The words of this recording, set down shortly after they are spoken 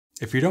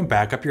If you don't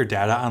back up your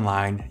data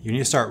online, you need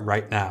to start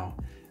right now.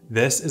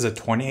 This is a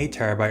 28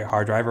 terabyte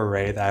hard drive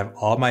array that I have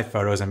all of my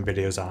photos and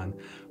videos on,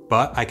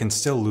 but I can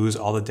still lose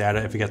all the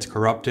data if it gets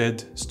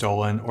corrupted,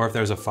 stolen, or if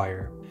there's a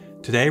fire.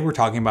 Today we're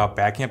talking about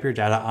backing up your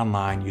data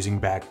online using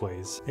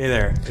Backblaze. Hey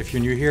there, if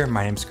you're new here,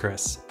 my name's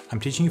Chris. I'm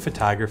teaching you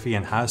photography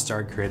and how to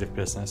start a creative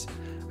business.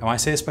 I want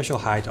to say a special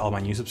hi to all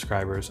my new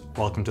subscribers.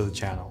 Welcome to the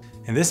channel.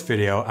 In this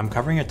video, I'm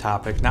covering a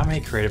topic not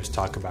many creatives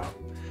talk about.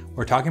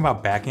 We're talking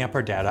about backing up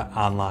our data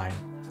online.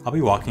 I'll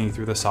be walking you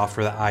through the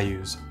software that I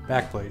use,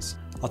 Backblaze.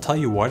 I'll tell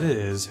you what it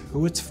is,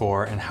 who it's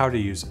for, and how to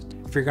use it.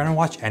 If you're going to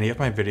watch any of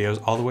my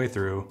videos all the way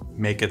through,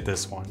 make it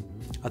this one.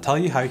 I'll tell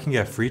you how you can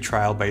get a free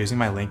trial by using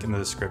my link in the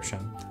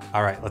description.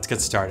 Alright, let's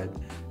get started.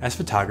 As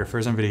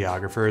photographers and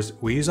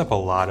videographers, we use up a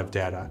lot of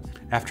data.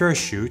 After a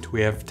shoot,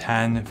 we have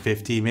 10,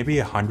 50, maybe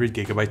 100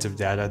 gigabytes of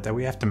data that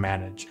we have to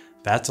manage.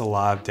 That's a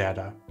lot of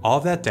data. All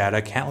of that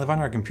data can't live on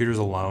our computers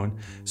alone,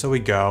 so we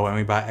go and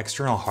we buy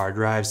external hard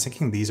drives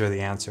thinking these are the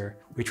answer.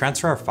 We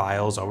transfer our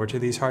files over to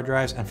these hard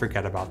drives and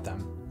forget about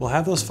them. We'll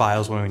have those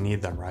files when we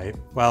need them, right?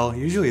 Well,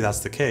 usually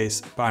that's the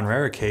case, but on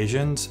rare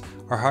occasions,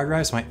 our hard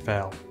drives might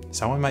fail.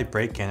 Someone might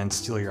break in and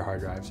steal your hard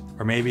drives,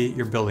 or maybe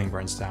your building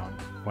burns down.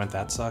 Wouldn't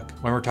that suck?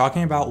 When we're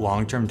talking about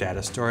long-term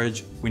data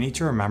storage, we need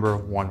to remember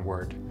one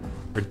word: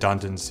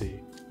 redundancy.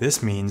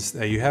 This means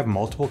that you have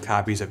multiple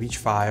copies of each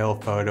file,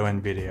 photo,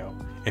 and video.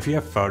 If you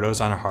have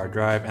photos on a hard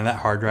drive and that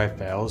hard drive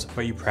fails,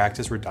 but you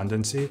practice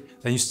redundancy,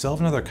 then you still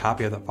have another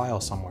copy of that file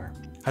somewhere.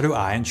 How do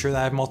I ensure that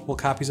I have multiple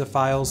copies of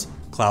files?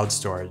 Cloud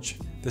storage.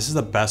 This is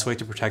the best way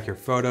to protect your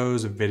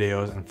photos,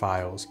 videos, and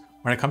files.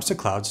 When it comes to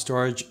cloud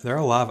storage, there are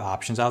a lot of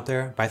options out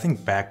there, but I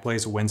think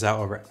Backblaze wins out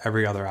over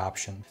every other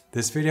option.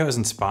 This video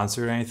isn't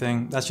sponsored or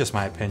anything, that's just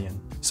my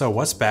opinion. So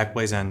what's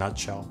Backblaze in a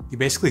nutshell? You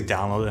basically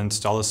download and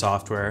install the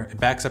software, it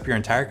backs up your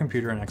entire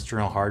computer and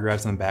external hard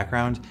drives in the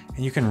background,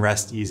 and you can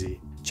rest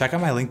easy. Check out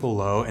my link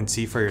below and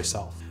see for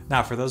yourself.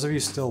 Now, for those of you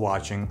still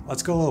watching,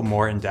 let's go a little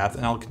more in depth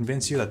and I'll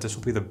convince you that this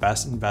will be the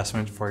best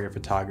investment for your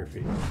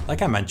photography.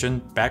 Like I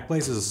mentioned,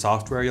 Backblaze is a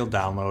software you'll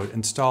download,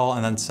 install,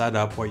 and then set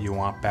up what you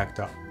want backed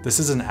up. This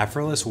is an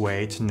effortless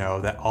way to know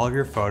that all of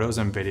your photos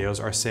and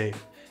videos are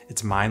safe.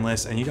 It's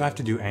mindless and you don't have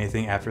to do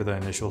anything after the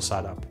initial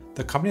setup.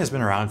 The company has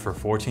been around for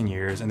 14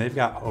 years and they've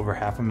got over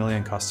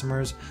 500,000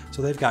 customers,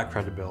 so they've got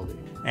credibility.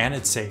 And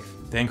it's safe.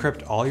 They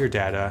encrypt all your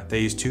data,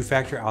 they use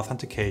two-factor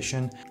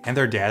authentication, and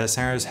their data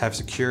centers have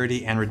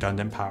security and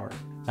redundant power.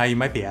 Now you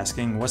might be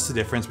asking, what's the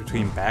difference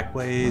between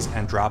Backblaze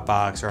and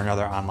Dropbox or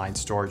another online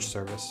storage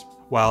service?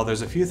 Well,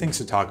 there's a few things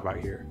to talk about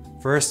here.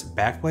 First,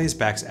 Backblaze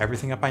backs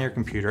everything up on your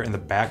computer in the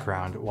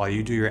background while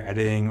you do your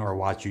editing or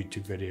watch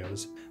YouTube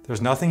videos.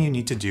 There's nothing you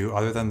need to do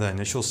other than the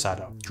initial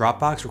setup.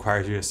 Dropbox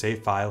requires you to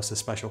save files to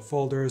special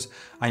folders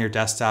on your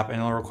desktop and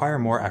it'll require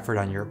more effort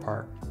on your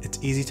part. It's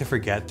easy to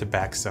forget to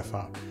back stuff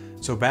up.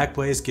 So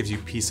Backblaze gives you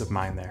peace of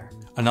mind there.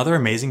 Another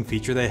amazing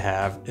feature they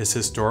have is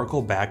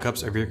historical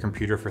backups of your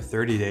computer for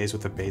 30 days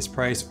with a base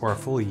price or a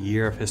full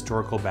year of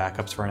historical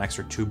backups for an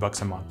extra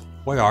 $2 a month.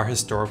 What are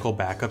historical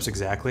backups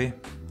exactly?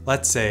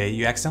 Let's say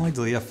you accidentally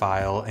delete a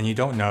file and you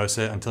don't notice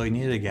it until you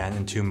need it again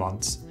in 2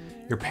 months.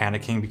 You're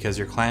panicking because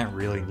your client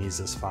really needs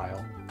this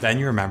file. Then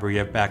you remember you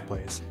have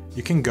Backblaze.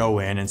 You can go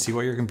in and see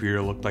what your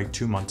computer looked like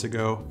 2 months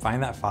ago,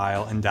 find that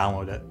file, and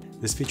download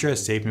it. This feature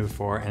has saved me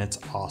before and it's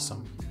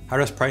awesome. How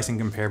does pricing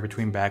compare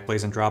between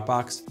Backblaze and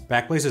Dropbox?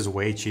 Backblaze is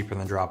way cheaper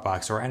than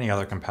Dropbox or any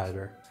other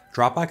competitor.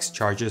 Dropbox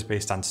charges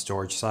based on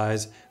storage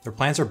size. Their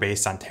plans are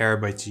based on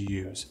terabytes you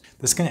use.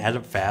 This can add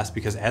up fast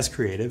because as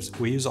creatives,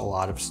 we use a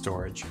lot of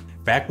storage.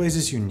 Backblaze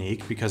is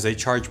unique because they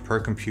charge per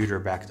computer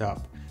backed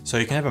up. So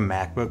you can have a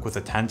MacBook with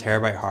a 10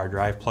 terabyte hard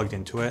drive plugged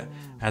into it,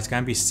 and it's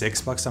gonna be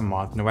 $6 a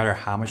month no matter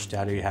how much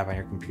data you have on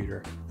your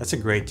computer. That's a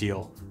great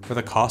deal. For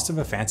the cost of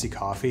a fancy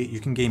coffee, you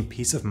can gain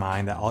peace of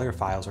mind that all your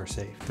files are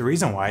safe. The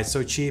reason why it's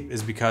so cheap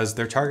is because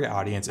their target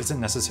audience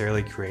isn't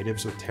necessarily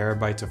creatives with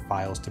terabytes of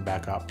files to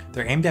back up.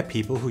 They're aimed at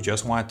people who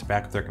just want to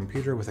back up their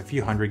computer with a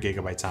few hundred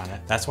gigabytes on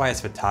it. That's why as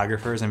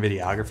photographers and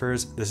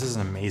videographers, this is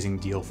an amazing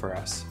deal for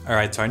us.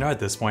 Alright, so I know at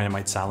this point it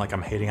might sound like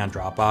I'm hating on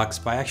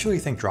Dropbox, but I actually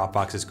think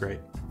Dropbox is great.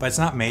 But it's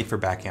not made for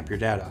backing up your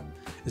data.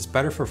 It's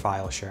better for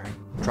file sharing.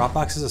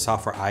 Dropbox is a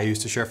software I use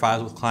to share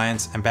files with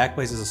clients, and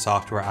Backblaze is a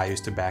software I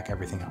use to back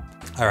everything up.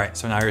 Alright,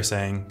 so now you're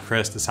saying,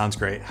 Chris, this sounds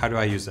great, how do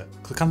I use it?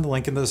 Click on the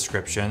link in the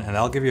description and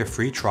that'll give you a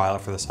free trial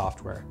for the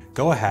software.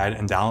 Go ahead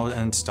and download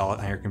and install it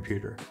on your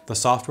computer. The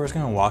software is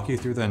going to walk you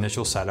through the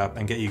initial setup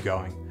and get you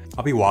going.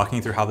 I'll be walking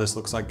you through how this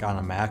looks like on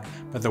a Mac,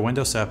 but the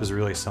Windows setup is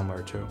really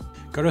similar too.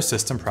 Go to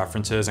System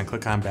Preferences and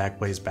click on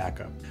Backblaze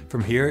Backup.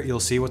 From here, you'll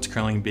see what's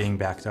currently being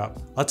backed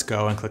up. Let's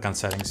go and click on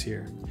Settings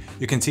here.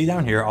 You can see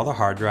down here all the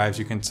hard drives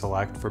you can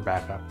select for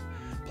backup.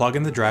 Plug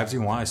in the drives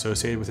you want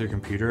associated with your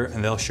computer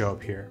and they'll show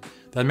up here.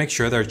 Then make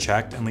sure they're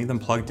checked and leave them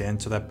plugged in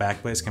so that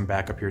Backblaze can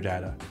back up your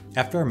data.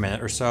 After a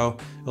minute or so,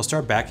 it'll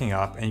start backing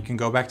up and you can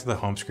go back to the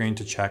home screen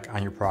to check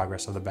on your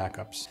progress of the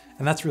backups.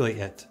 And that's really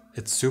it.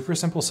 It's super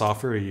simple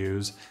software to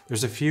use.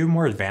 There's a few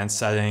more advanced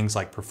settings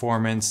like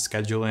performance,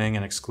 scheduling,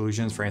 and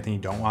exclusions for anything you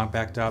don't want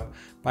backed up,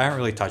 but I haven't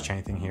really touched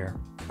anything here.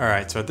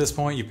 Alright, so at this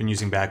point you've been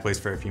using Backblaze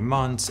for a few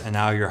months and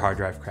now your hard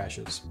drive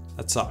crashes.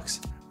 That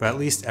sucks, but at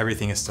least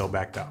everything is still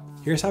backed up.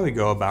 Here's how we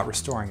go about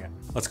restoring it.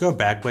 Let's go to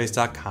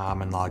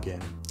backblaze.com and log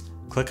in.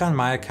 Click on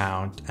My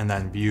Account and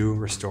then View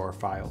Restore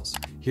Files.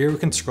 Here we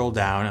can scroll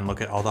down and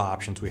look at all the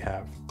options we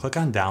have. Click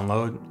on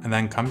Download and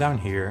then come down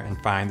here and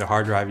find the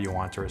hard drive you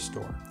want to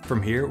restore.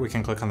 From here we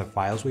can click on the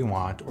files we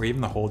want or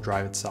even the whole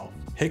drive itself.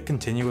 Hit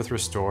Continue with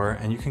Restore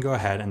and you can go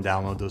ahead and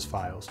download those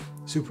files.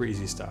 Super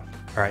easy stuff.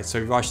 Alright, so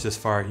if you've watched this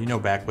far, you know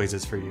Backblaze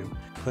is for you.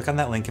 Click on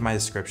that link in my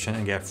description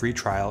and get a free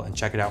trial and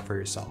check it out for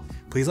yourself.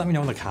 Please let me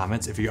know in the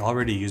comments if you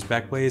already use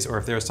Backblaze or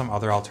if there's some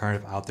other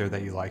alternative out there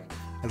that you like.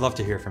 I'd love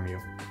to hear from you.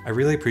 I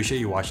really appreciate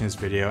you watching this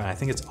video and I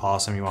think it's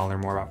awesome you want to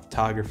learn more about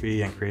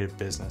photography and creative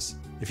business.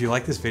 If you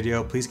like this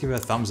video, please give it a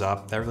thumbs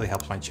up. That really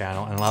helps my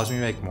channel and allows me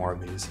to make more of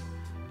these.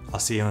 I'll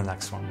see you in the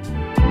next one.